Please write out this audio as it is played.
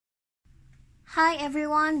Hi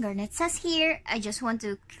everyone, Garnet says here. I just want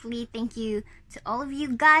to quickly thank you to all of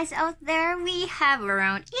you guys out there. We have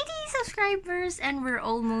around 80 subscribers and we're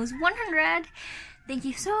almost 100. Thank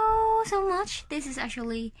you so much. This is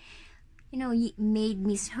actually, made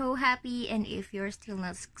me so happy. And if you're still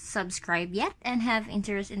not subscribed yet and have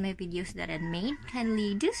interest in my videos that I made,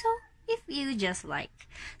 kindly do so if you just like.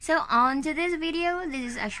 So on to this video. This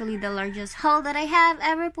is actually the largest haul that I have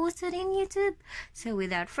ever posted in YouTube. So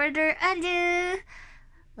without further ado,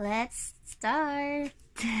 let's start.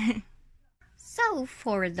 So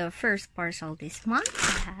for the first parcel this month,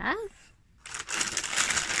 I have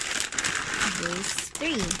these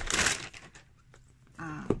three.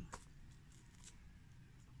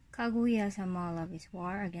 Kaguya-sama Love is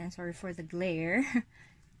War. Again, sorry for the glare.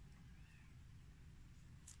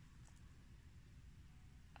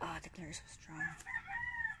 Oh, the glare is so strong.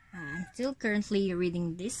 I'm still currently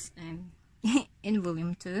reading this. I'm in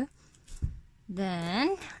volume 2.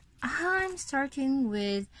 Then I'm starting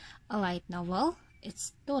with a light novel.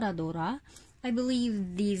 It's Dora Dora. I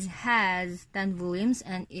believe this has 10 volumes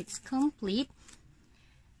and it's complete.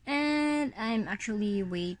 And I'm actually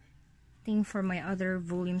waiting for my other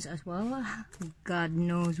volumes as well. God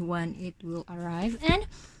knows when it will arrive. And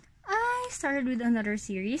I started with another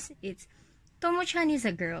series. It's Tomo-chan is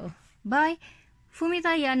a Girl by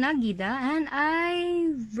Fumita Yanagida, and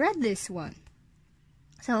I read this one.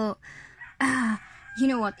 So, you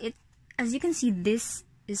know what? As you can see, this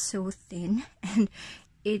is so thin, and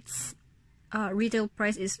its retail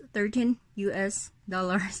price is $13 US,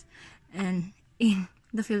 and in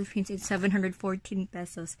the Philippines it's 714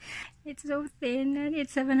 pesos. It's so thin and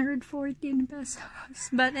it's 714 pesos.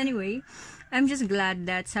 But anyway, I'm just glad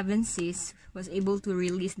that 7sis was able to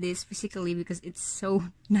release this physically because it's so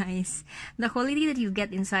nice. The quality that you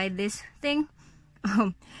get inside this thing,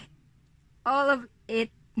 all of it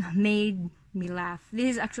made me laugh.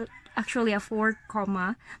 This is actually a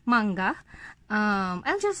 4-comma manga.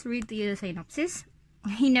 I'll just read to you the synopsis.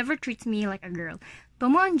 He never treats me like a girl.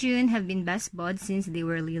 Tomo and Jun have been best buds since they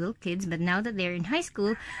were little kids, but now that they're in high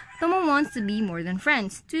school, Tomo wants to be more than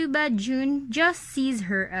friends. Too bad Jun just sees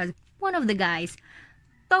her as one of the guys.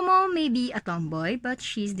 Tomo may be a tomboy, but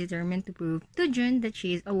she's determined to prove to Jun that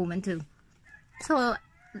she is a woman too. So,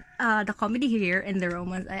 the comedy here and the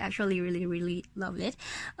romance, I actually really loved it.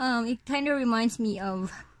 It kind of reminds me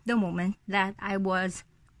of the moment that I was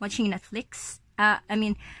watching Netflix.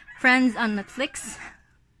 Friends on Netflix.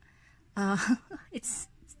 It's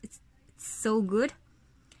so good.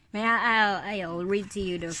 I'll read to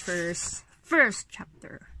you the first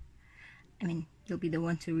chapter. You'll be the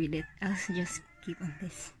one to read it. I'll just keep on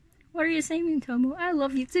this. What are you saying, Tomo? I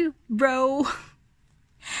love you too, bro.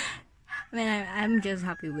 I'm just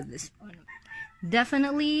happy with this one.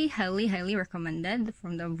 Definitely highly recommended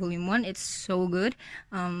from the volume 1. It's so good.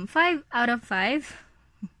 5 out of 5.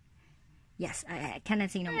 Yes, I cannot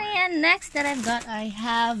say no more. And next that I've got, I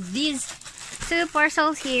have these 2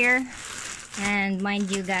 parcels here. And mind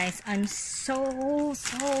you guys, I'm so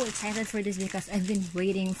excited for this because I've been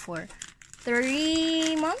waiting for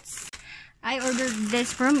 3 months. I ordered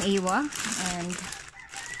this from Eiwa, and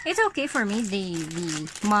it's okay for me, the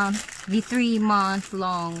 3-month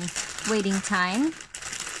long waiting time,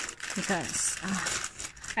 because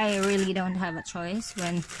I really don't have a choice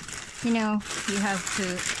when, you have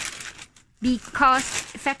to be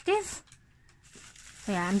cost effective.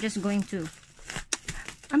 So yeah, I'm just going to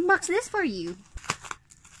unbox this for you.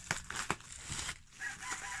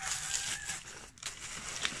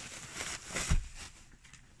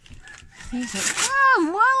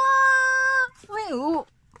 Voila!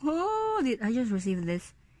 Wait, did I just receive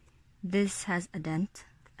this? This has a dent.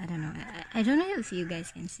 I don't know. I don't know if you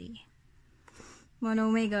guys can see. But oh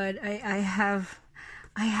my god, I have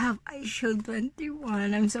iShield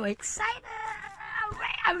 21. I'm so excited.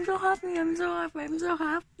 I'm so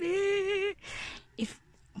happy. If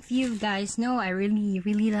you guys know, I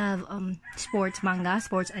really love sports manga,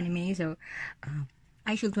 sports anime. So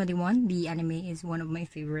iShield 21, the anime, is one of my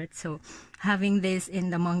favorites. So having this in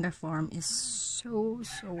the manga form is so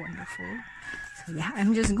wonderful. So yeah,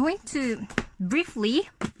 I'm just going to briefly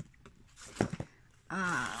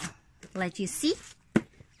let you see.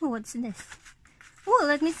 Oh, what's this? Oh,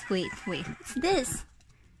 let me wait. What's this?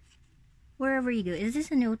 Wherever you go, is this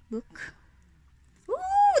a notebook?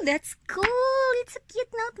 Ooh, that's cool. It's a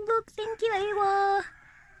cute notebook. Thank you, Eiwa.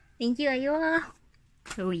 Thank you, Eiwa.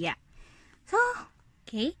 So yeah. So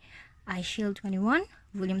okay, iShield 21,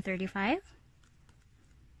 volume 35.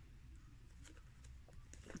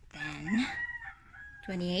 Then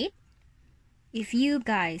 28. If you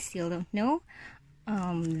guys still don't know,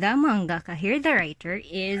 the mangaka here, the writer,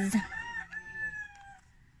 is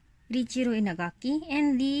Richiro Inagaki,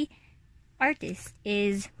 and the artist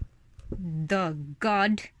is the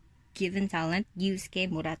God-given talent, Yusuke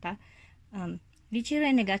Murata. Richiro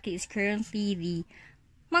Inagaki is currently the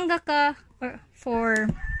mangaka for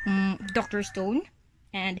Dr. Stone,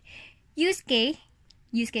 and Yusuke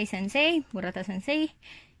Sensei, Murata Sensei,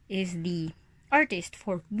 is the artist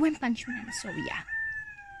for One Punch Man. So yeah,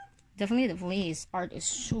 definitely his art is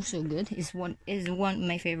so good. Is one of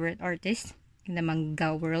my favorite artists in the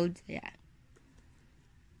manga world. Yeah.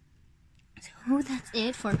 So that's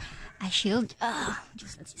it for Eyeshield.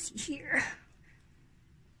 Just let's see here.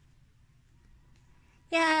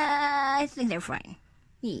 Yeah, I think they're fine.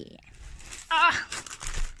 Yeah.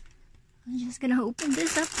 I'm just gonna open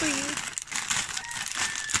this up for you.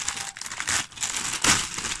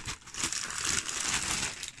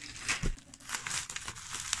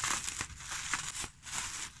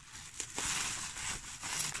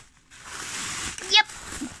 Yep.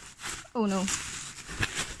 Oh no.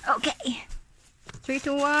 Okay. 3,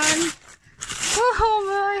 2, 1. Oh,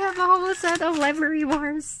 I have a whole set of Library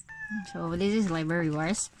Wars. So this is Library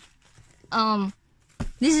Wars.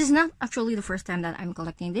 This is not actually the first time that I'm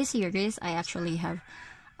collecting this series. I actually have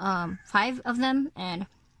 5 of them, and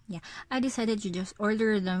yeah, I decided to just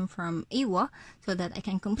order them from Eiwa so that I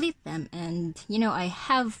can complete them. And you know, I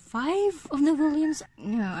have 5 of the volumes.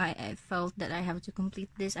 You know, I felt that I have to complete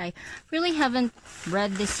this. I really haven't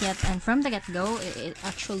read this yet, and from the get-go, it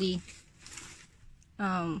actually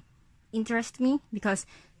interests me because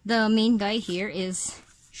the main guy here is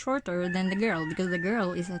shorter than the girl, because the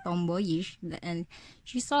girl is a tomboyish and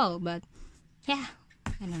she's tall. But yeah,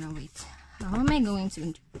 I don't know. Wait, how am I going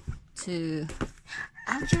to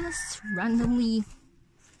I'll just randomly,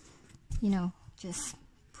 you know, just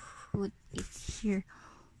put it here.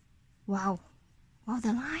 Wow,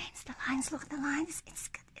 the lines, look, the lines, it's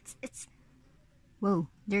good, it's whoa,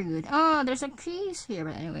 they're good. Oh, there's a crease here,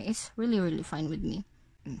 but anyway, it's really fine with me.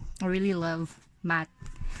 I really love matte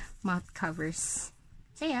covers.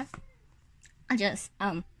 So yeah, I'll just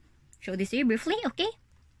show this to you briefly, okay?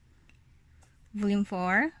 Volume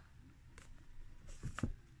 4,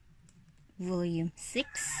 Volume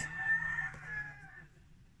 6,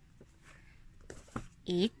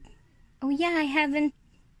 8. Oh yeah, I haven't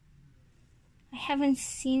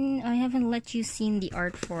let you see the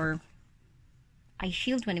art for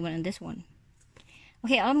Eyeshield 21 on this one.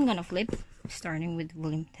 Okay, I'm gonna flip, starting with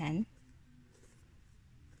Volume 10.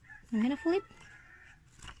 I'm gonna flip.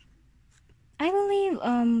 I believe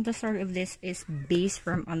the story of this is based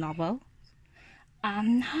from a novel.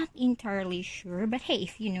 I'm not entirely sure, but hey,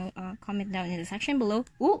 if you know, comment down in the section below.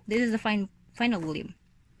 Oh, this is the final volume.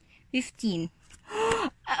 15.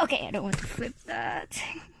 Okay, I don't want to flip that.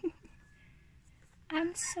 So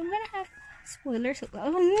I'm gonna have spoilers.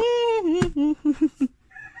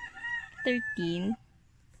 13.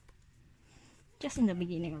 Just in the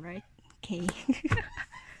beginning, right? Okay.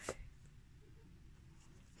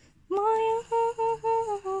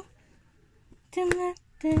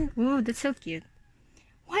 Ooh, that's so cute.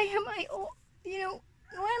 Why am I, why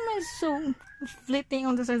am I so flipping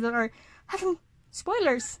on the sides that are having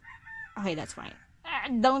spoilers? Okay, that's fine.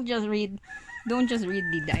 Don't just read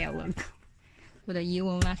the dialogue so that you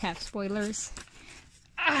will not have spoilers.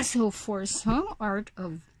 So for some art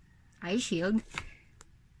of Eyeshield,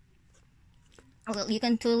 well, you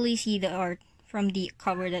can totally see the art from the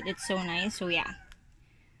cover that it's so nice. So yeah.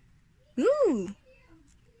 Ooh.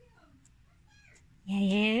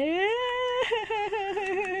 Yeah.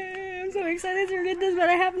 I'm so excited to read this, but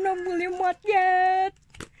I have no volume 1 yet.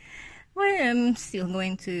 Well, I'm still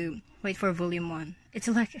going to wait for volume 1. It's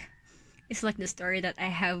like the story that I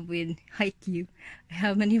have with Haikyuu. I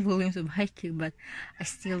have many volumes of Haikyuu, but I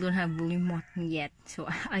still don't have volume 1 yet. So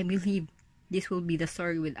I believe this will be the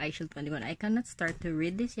story with Eyeshield 21. I cannot start to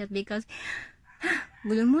read this yet because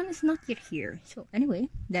volume 1 is not yet here. So anyway,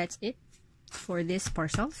 that's it for this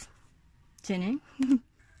parcels.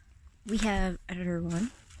 We have another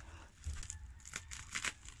one.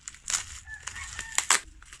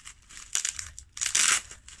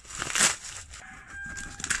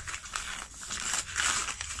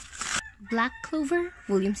 Black Clover,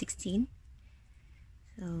 volume 16.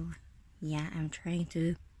 So yeah, I'm trying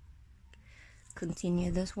to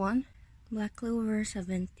continue this one. Black Clover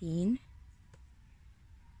 17.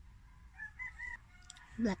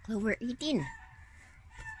 Black Clover 18.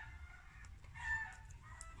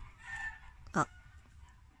 Oh,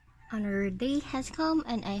 another day has come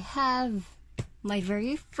and I have my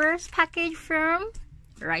very first package from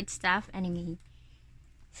Rightstuf Anime.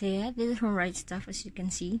 So yeah, this is from Rightstuf, as you can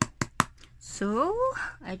see. So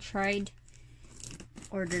I tried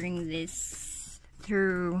ordering this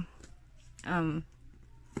through oh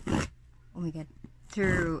my god,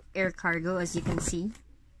 through air cargo, as you can see,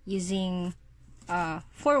 using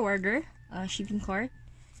forwarder shipping cart,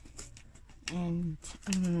 and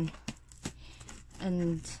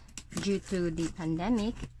due to the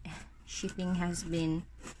pandemic, shipping has been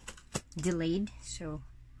delayed. So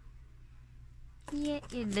yeah,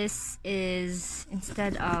 this is,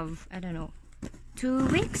 instead of, I don't know, 2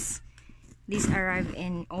 weeks, these arrive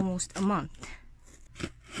in almost a month.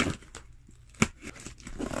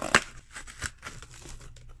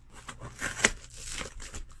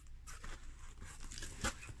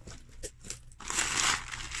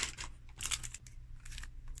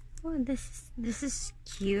 Oh, this is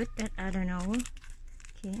cute, but I don't know.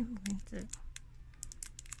 Okay, I'm going to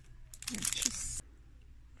just,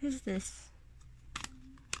 what is this?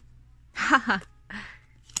 Haha,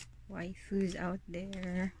 waifus out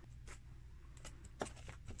there.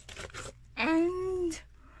 And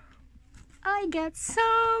I got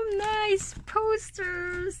some nice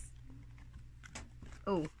posters.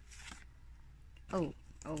 Oh. And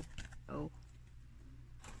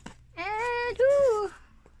ooh,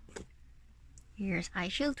 here's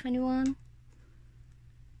iShield 21.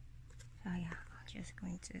 So yeah, I'm just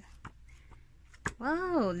going to,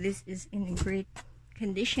 wow, this is in great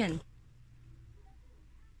condition.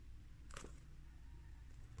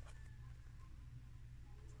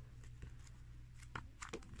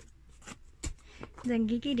 Then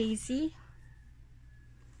Gigi Daisy.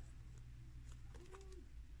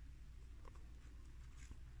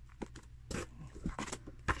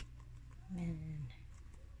 Man.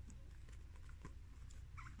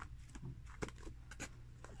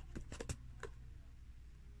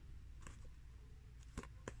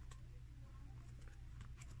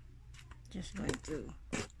 Just going to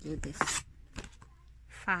do this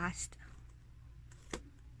fast.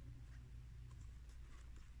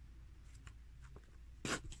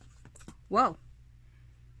 Whoa!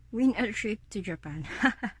 Win a trip to Japan.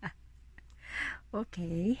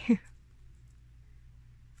 Okay.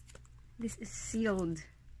 This is sealed.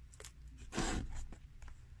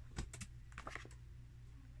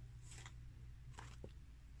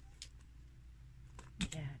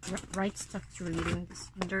 Yeah, Rightstuf is really doing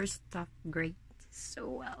their stuff great, so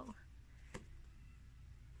well.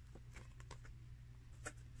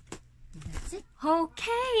 That's it.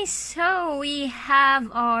 Okay, so we have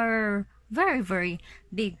our very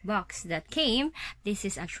big box that came. This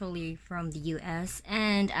is actually from the US,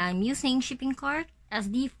 and I'm using shipping cart as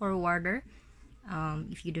the forwarder.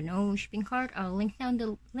 If you don't know shipping cart, I'll link down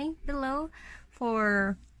the link below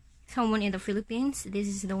for someone in the Philippines. This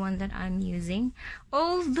is the one that I'm using,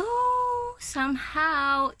 although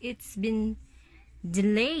somehow it's been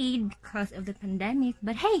delayed because of the pandemic.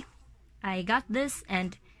 But hey, I got this,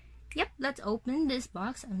 and yep, let's open this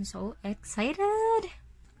box. I'm so excited.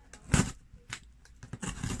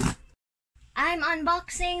 I'm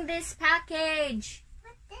unboxing this package.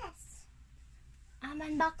 What's this? I'm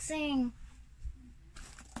unboxing.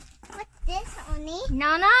 What's this, Oni?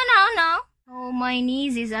 No. Oh, my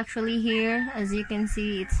niece is actually here. As you can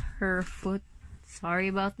see, it's her foot. Sorry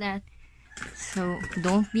about that. So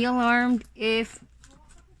don't be alarmed if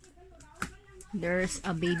there's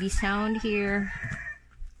a baby sound here.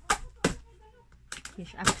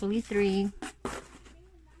 There's actually 3.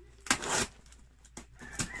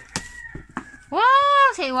 Wow!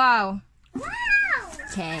 Say wow. Wow!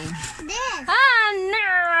 Okay. This. Ah,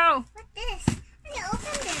 no! What's this? Let me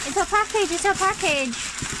open this. It's a package. It's a package.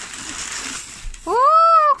 Ooh!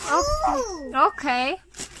 Ooh. Okay.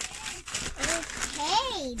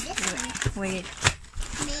 Okay, this is Wait.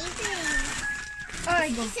 amazing. Oh,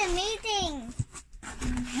 go. It's amazing.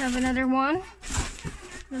 Have another one.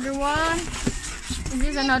 Another one. Is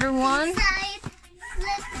this another one? Side,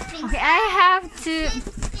 flip, pink Okay, I have to.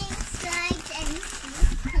 pink side, and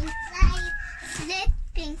pink side, flip,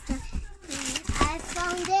 pink side. I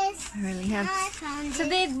found this. I really have. I found It's a this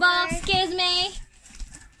big box. card. Excuse me.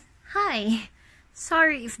 Hi.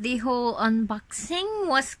 Sorry if the whole unboxing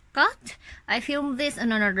was cut. I filmed this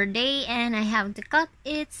on another day and I have to cut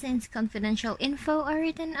it since confidential info are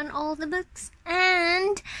written on all the books.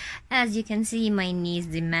 And as you can see, my niece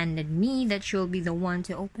demanded me that she'll be the one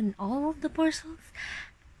to open all of the parcels.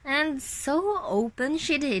 And so open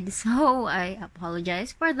she did. So I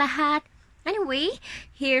apologize for that. Anyway,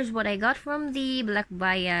 here's what I got from the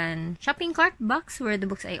Balikbayan shopping cart box, where the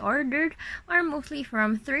books I ordered are mostly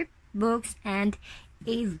from Thriftbooks and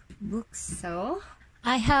AbeBooks. So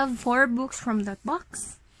I have 4 books from that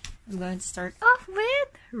box. I'm going to start off with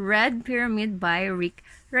Red Pyramid by Rick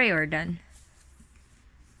Riordan.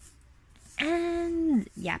 And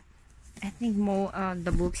yeah, I think more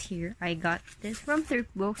the books here, I got this from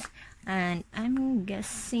Thriftbooks, and I'm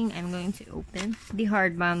guessing I'm going to open the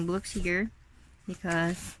hardbound books here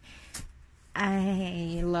because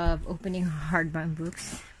I love opening hardbound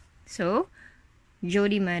books. So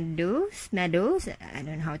Jody Meadows, I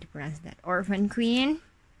don't know how to pronounce that. Orphan Queen.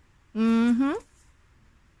 I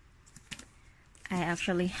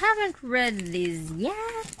actually haven't read this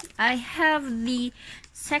yet. I have the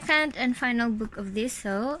second and final book of this,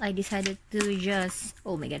 so I decided to just,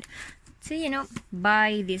 oh my god, to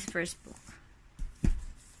buy this first book.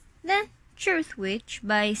 Then Truth Witch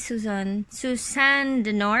by Susan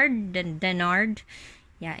Denard.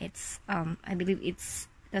 Yeah, it's I believe it's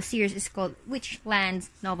the series is called Witchlands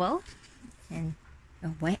novel. And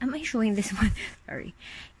oh, why am I showing this one? Sorry.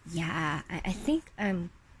 Yeah, I think I'm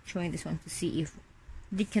showing this one to see if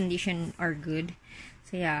the condition are good.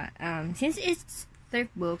 So yeah, since it's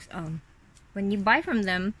Thriftbooks, when you buy from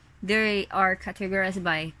them, they are categorized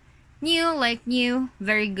by new, like new,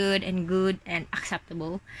 very good, and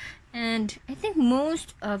acceptable. And I think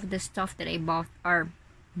most of the stuff that I bought are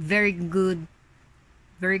very good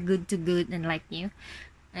to good, and like new.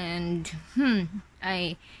 And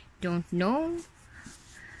I don't know.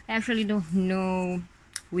 I actually don't know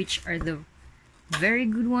which are the very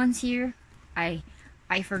good ones here. I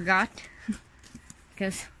forgot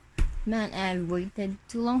because man, I've waited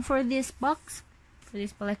too long for this box, for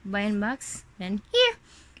this Balikbayan box. And here,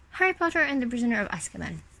 Harry Potter and the Prisoner of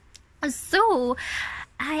Azkaban. So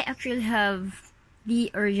I actually have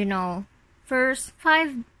the original first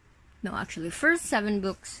 7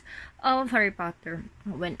 books of Harry Potter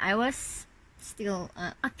when I was still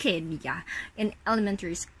a kid. Yeah, in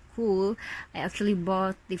elementary school, I actually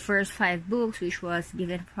bought the first 5 books, which was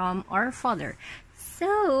given from our father.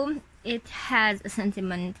 So it has a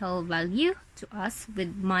sentimental value to us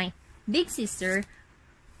with my big sister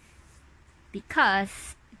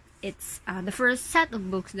because it's the first set of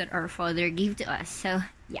books that our father gave to us. So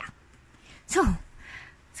yeah, so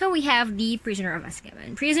we have the Prisoner of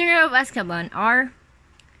Azkaban. Prisoner of Azkaban,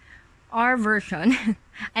 our version.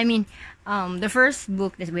 I mean, the first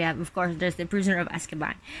book that we have, of course, there's the Prisoner of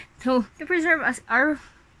Azkaban. So the Prisoner of Azkaban,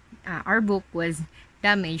 our book was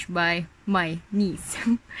damaged by my niece.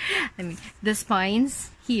 I mean, the spines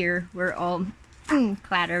here were all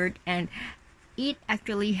clattered, and it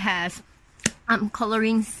actually has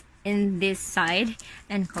colorings in this side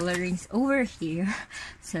and colorings over here.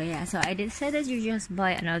 So yeah, so I decided to just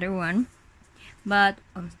buy another one, but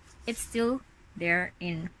it's still there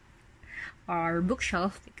in our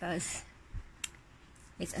bookshelf because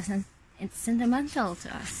it's sentimental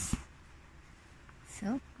to us.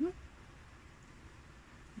 So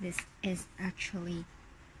this is actually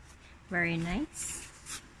very nice.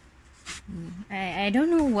 I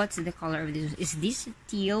don't know what's the color of this. Is this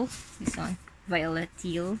teal? This one, violet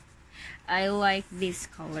teal. I like this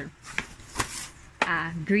color.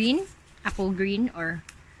 Green, apple green, or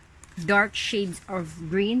dark shades of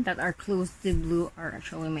green that are close to blue are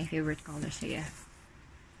actually my favorite colors. So yeah.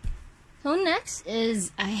 So next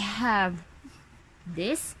is I have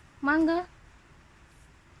this manga,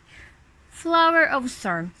 Flower of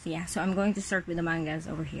Storm. Yeah, so I'm going to start with the mangas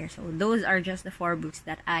over here. So those are just the 4 books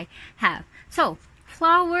that I have. So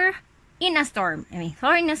Flower in a Storm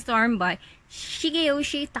by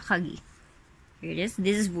Shigeyoshi Takagi. Here it is.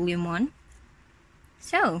 This is volume 1.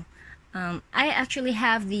 So I actually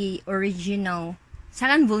have the original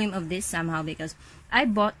second volume of this somehow because I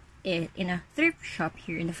bought it in a thrift shop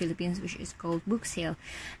here in the Philippines, which is called Book Sale.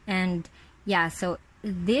 And yeah, so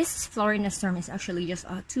this Flower in a Storm is actually just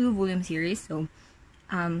a 2-volume series. So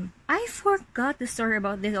I forgot the story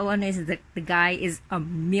about this. All I know is that the guy is a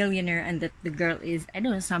millionaire and that the girl is, I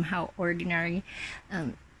don't know, somehow ordinary.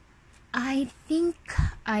 I think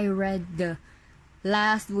I read the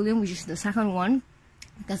last volume, which is the second one,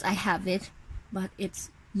 because I have it, but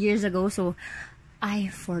it's years ago, so I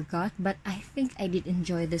forgot. But I think I did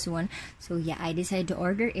enjoy this one, so yeah, I decided to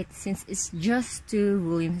order it since it's just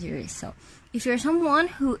 2-volume series. So if you're someone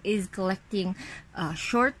who is collecting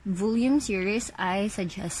short volume series, I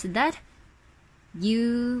suggest that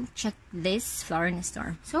you check this Flower in a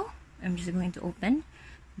Storm. So I'm just going to open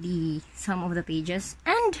some of the pages,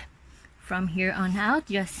 and from here on out,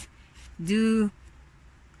 just do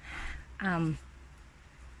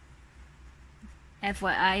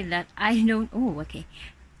FYI that I don't. Oh, okay.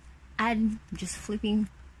 I'm just flipping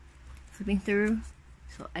through,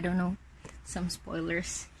 so I don't know some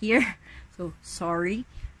spoilers here. So sorry.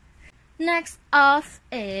 Next off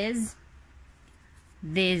is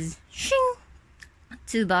this Shing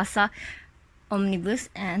Tsubasa Omnibus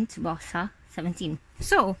and Tsubasa 17.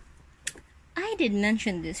 So I did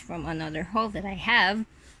mention this from another haul that I have,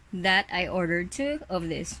 that I ordered 2 of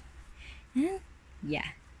this. And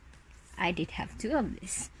yeah, I did have 2 of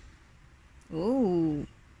this. Oh,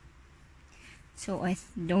 so I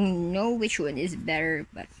don't know which one is better,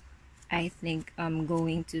 but I think I'm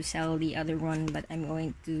going to sell the other one, but I'm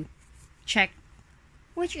going to check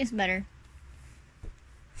which is better.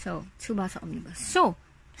 So, Tsubasa Omnibus. So,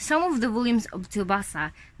 some of the volumes of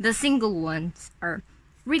Tsubasa, the single ones, are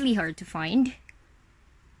really hard to find.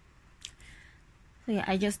 So yeah,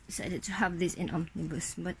 I just decided to have this in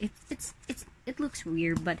omnibus, but it looks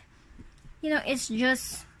weird, but you know, it's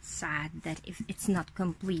just sad that if it's not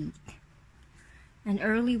complete. And I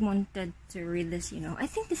really wanted to read this, you know. I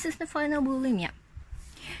think this is the final volume, yeah.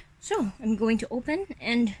 So, I'm going to open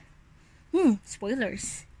and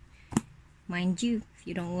spoilers. Mind you, if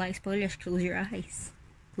you don't like spoilers, close your eyes.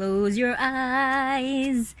 Close your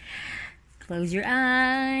eyes. Close your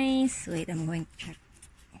eyes. Wait, I'm going to check.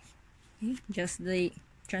 Okay, just the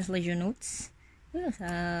translation notes. Yes,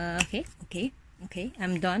 okay.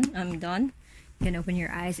 I'm done. You can open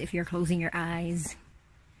your eyes if you're closing your eyes.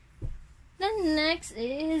 Then next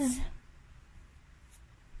is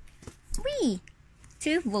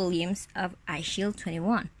 2 volumes of iShield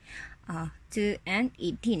 21, 2 and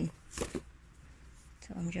 18.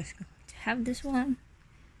 So I'm just going to have this one.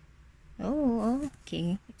 Oh,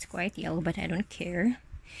 okay. It's quite yellow, but I don't care.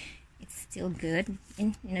 It's still good,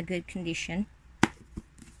 in a good condition.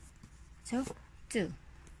 So, 2.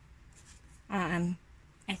 I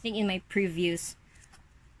think in my previous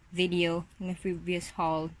video, in my previous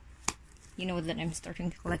haul, you know that I'm starting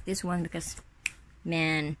to collect this one because,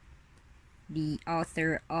 man, the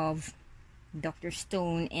author of Dr.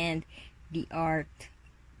 Stone and the art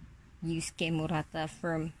Yusuke Murata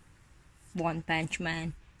from One Punch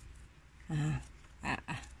Man.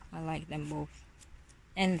 I like them both.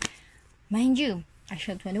 And mind you,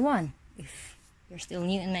 iShield 21, if you're still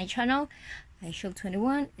new in my channel, iShield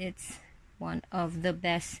 21, it's one of the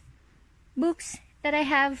best books that I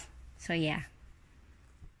have. So yeah.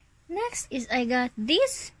 Next is I got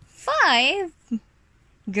these 5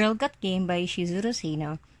 Girl Got Game by Shizuru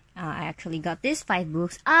Seno. I actually got these 5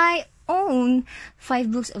 books. I own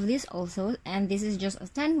 5 books of this also, and this is just a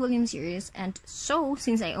 10 volume series. And so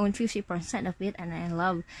since I own 50% of it and I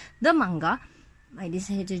love the manga, I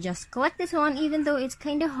decided to just collect this one, even though it's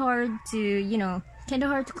kind of hard to, you know,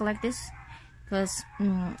 collect this because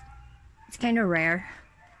it's kind of rare.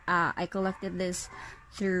 I collected this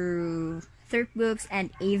through Thriftbooks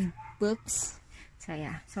and AbeBooks. So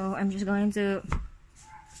yeah, so I'm just going to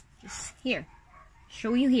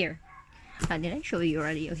show you here. Did I show you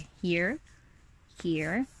already? Okay,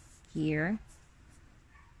 here,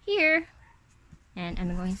 and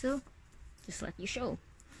I'm going to just let you show.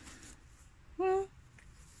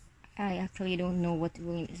 I actually don't know what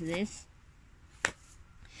volume is this.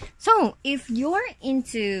 So if you're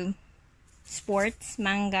into sports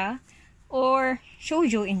manga or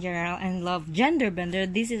shoujo in general and love gender bender,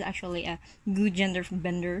 this is actually a good gender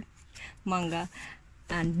bender manga,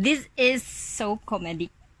 and this is so comedic.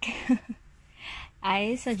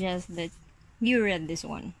 I suggest that you read this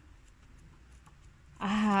one.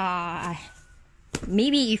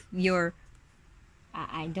 Maybe if you're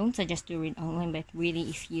I don't suggest to read online, but really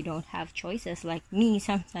if you don't have choices like me,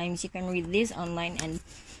 sometimes you can read this online and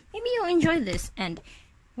maybe you'll enjoy this, and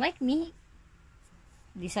like me,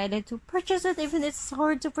 decided to purchase it even it's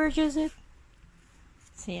hard to purchase it.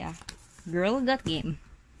 So yeah, Girl Got Game.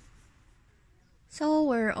 So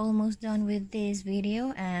we're almost done with this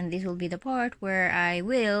video, and this will be the part where I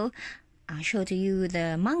will show to you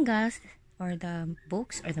the mangas or the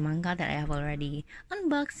books or the manga that I have already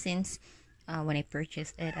unboxed since when I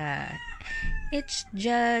purchased it. It's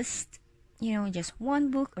just, you know, just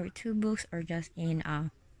 1 book or 2 books or just in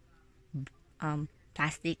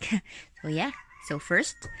plastic. So yeah, so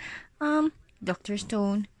first Dr.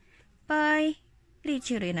 Stone by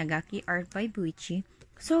Riichiro Nagaki, art by Buichi.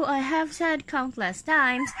 So I have said countless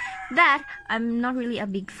times that I'm not really a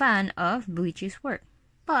big fan of Buichi's work,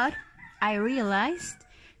 but I realized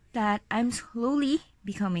that I'm slowly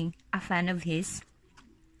becoming a fan of his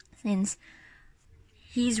since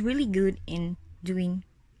he's really good in doing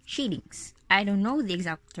shadings. I don't know the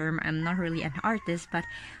exact term, I'm not really an artist, but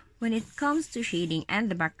when it comes to shading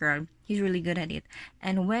and the background, he's really good at it.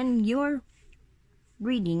 And when you're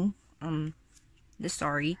reading the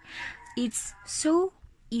story, it's so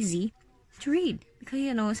easy to read because,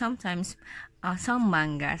 you know, sometimes some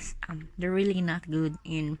mangas they're really not good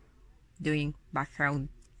in doing background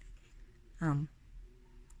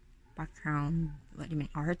what do you mean,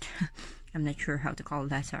 art? I'm not sure how to call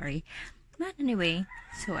that, sorry. But anyway,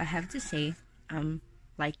 so I have to say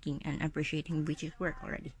liking and appreciating Bleach's work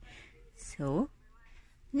already. So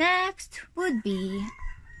next would be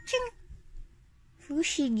Ching!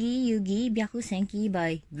 Fushigi Yugi Byaku Senki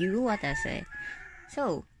by Yu Watase.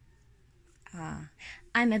 So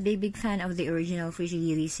I'm a big fan of the original Fushigi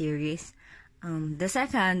Yugi series. The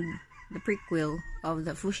prequel of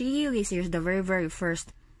the Fushigi Yugi series, the very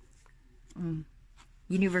first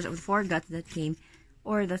universe of the Four Gods that came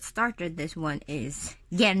or that started this one is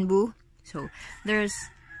Genbu. So there's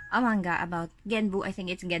a manga about Genbu. I think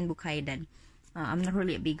it's Genbu Kaiden. I'm not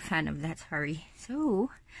really a big fan of that story, so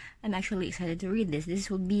I'm actually excited to read this. This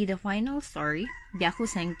will be the final story, Byaku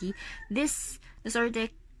Senki. The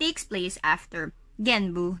story takes place after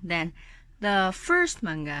Genbu. Then the first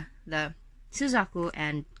manga, the Suzaku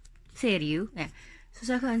and Seiryu.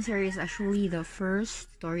 Suzaku and Seiryu is actually the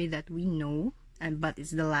first story that we know, but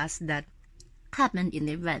it's the last that happened in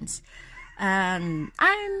the events. I'm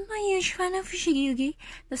a huge fan of Fushigi Yugi,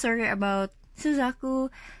 the story about Suzaku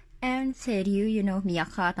and Seiryu, you know,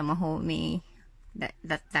 Miyaka, Tamahomi,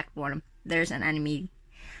 that one. There's an anime.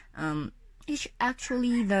 It's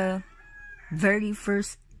actually the very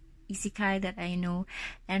first isekai that I know,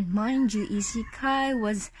 and mind you, isekai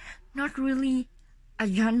was not really a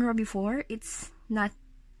genre before. It's not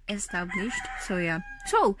established, so yeah.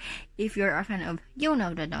 So if you're a fan of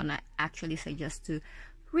Yona Udadon, I actually suggest to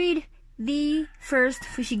read the first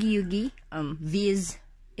Fushigi Yugi. Viz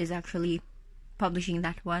is actually publishing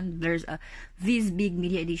that one. There's a Viz Big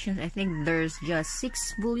Media Editions. I think there's just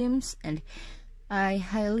 6 volumes, and I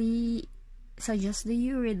highly suggest that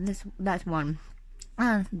you read that one.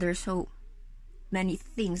 There's so many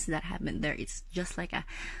things that happen there. It's just like a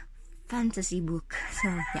fantasy book. So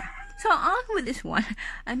yeah. So on with this one.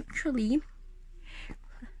 I'm actually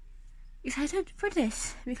excited for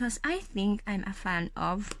this because I think I'm a fan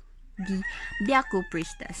of the Byaku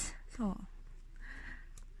Priestess. So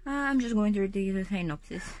I'm just going to read the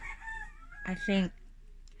synopsis. I think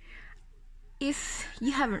if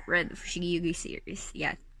you haven't read the Fushigi Yugi series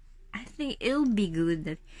yet, I think it'll be good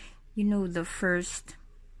that you know the first,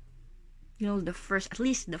 at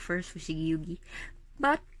least the first Fushigi Yugi.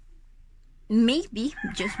 But maybe,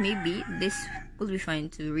 just maybe, this will be fine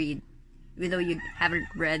to read, even though you haven't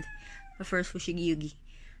read the first Fushigi Yugi.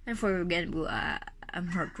 And for Genbu, I'm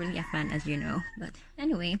not really a fan, as you know. But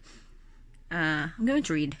anyway, I'm going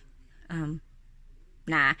to read.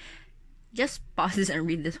 Just pause this and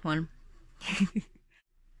read this one.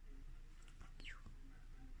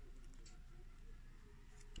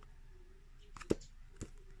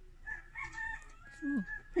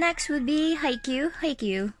 Next would be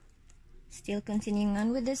Haikyuu. Still continuing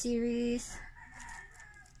on with the series.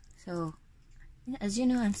 So, as you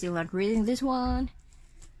know, I'm still not reading this one.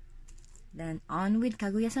 Then on with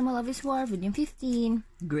Kaguya-sama Love is War, volume 15.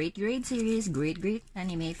 Great series, great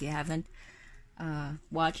anime if you haven't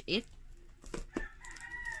watched it.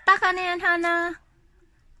 Takane and Hana,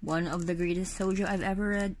 one of the greatest shoujo I've ever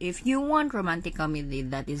read. If you want romantic comedy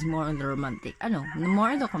that is more on the more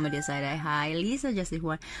on the comedy side, I highly suggest this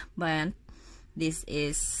one. But this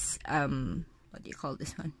is what do you call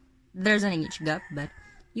this one? There's an age gap, but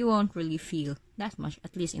you won't really feel that much,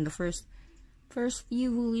 at least in the first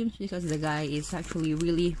few volumes, because the guy is actually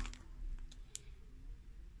really,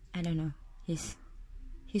 I don't know, I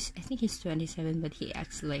think he's 27, but he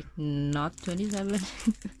acts like not 27.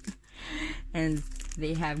 And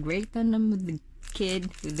they have great tandem with the kid,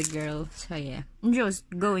 with the girl. So yeah, I'm just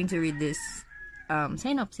going to read this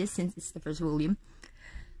synopsis since it's the first volume.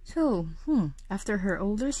 So, after her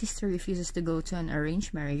older sister refuses to go to an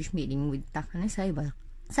arranged marriage meeting with Takane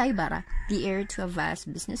Saibara, the heir to a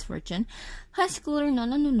vast business fortune, high schooler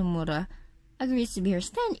Nana Nomura agrees to be her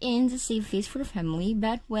stand-in to save face for the family.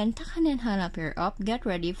 But when Takane and Hana pair up, get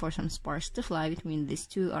ready for some sparks to fly between these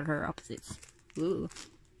two other opposites. Ooh.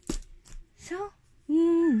 So,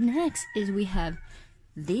 next is we have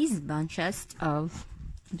these bunches of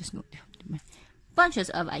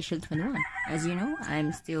iShield 21. As you know,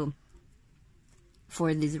 I'm still,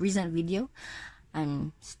 for this recent video,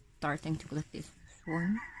 I'm starting to collect this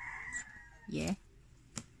one. Yeah.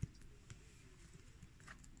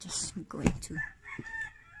 Just going to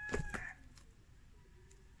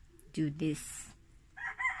do this.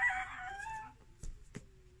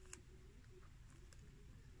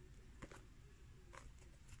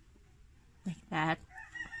 Like that.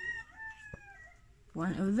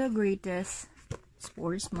 One of the greatest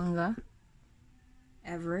sports manga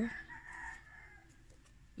ever.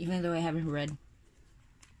 Even though I haven't read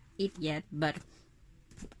it yet, but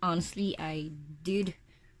honestly, I did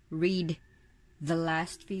read the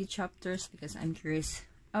last few chapters because I'm curious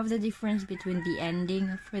of the difference between the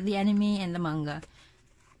ending for the anime and the manga.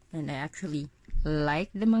 And I actually like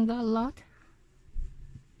the manga a lot.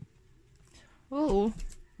 Oh,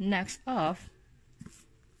 next off,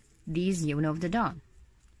 these Yona of the Dawn.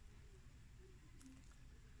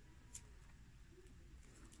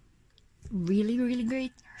 Really, really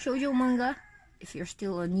great shoujo manga. If you're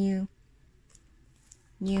still a new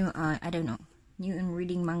I don't know, new in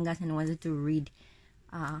reading mangas and wanted to read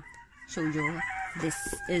shoujo, this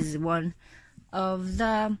is one of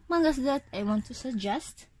the mangas that I want to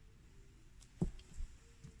suggest.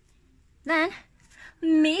 Then,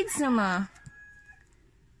 maid-sama,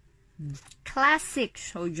 classic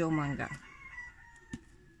shoujo manga.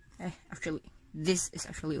 Actually, this is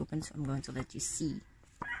actually open, so I'm going to let you see.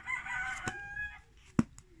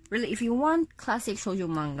 Really, if you want classic shoujo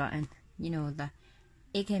manga and you know the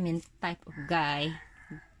ikemen type of guy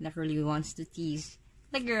that really wants to tease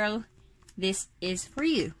the girl, this is for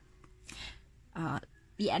you.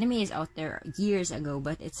 The anime is out there years ago,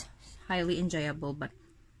 but it's highly enjoyable. But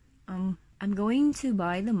I'm going to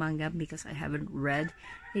buy the manga because I haven't read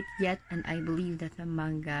it yet, and I believe that the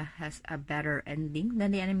manga has a better ending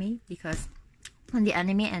than the anime, because when the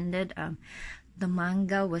anime ended, the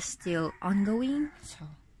manga was still ongoing. So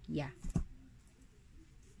yeah.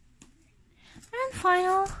 And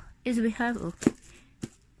final is we have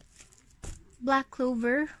Black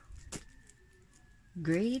Clover.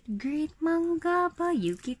 Great manga by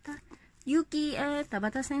Yuki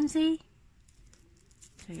Tabata Sensei.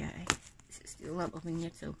 So yeah, I still love opening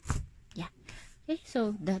it. So yeah. Okay,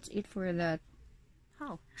 so that's it for that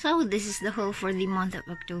haul. So this is the haul for the month of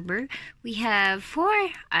October. We have 4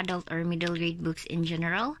 adult or middle grade books in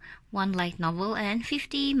general, 1 light novel, and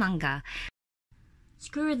 50 manga.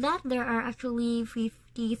 Screw that, there are actually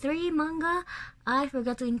 53 manga. I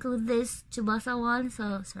forgot to include this Tsubasa one,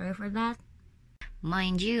 so sorry for that.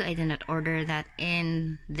 Mind you, I did not order that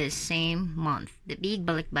in this same month. The big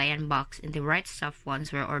Balikbayan box and the Rightstuf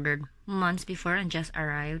ones were ordered months before and just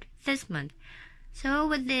arrived this month. So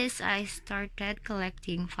with this, I started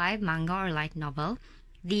collecting 5 manga or light novel.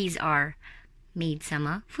 These are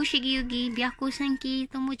Maid-sama, Fushigi-yugi,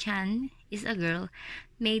 Byaku-senki, Tomo-chan is a girl,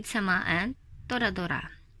 Maid-sama, and Toradora.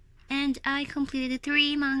 And I completed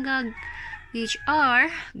 3 manga, which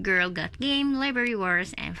are Girl Got Game, Library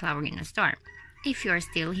Wars, and Flower in a Storm. If you're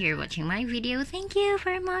still here watching my video, thank you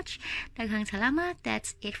very much. Daghang salamat.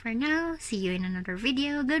 That's it for now. See you in another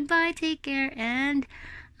video. Goodbye, take care, and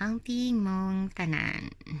ang ting mong tanan.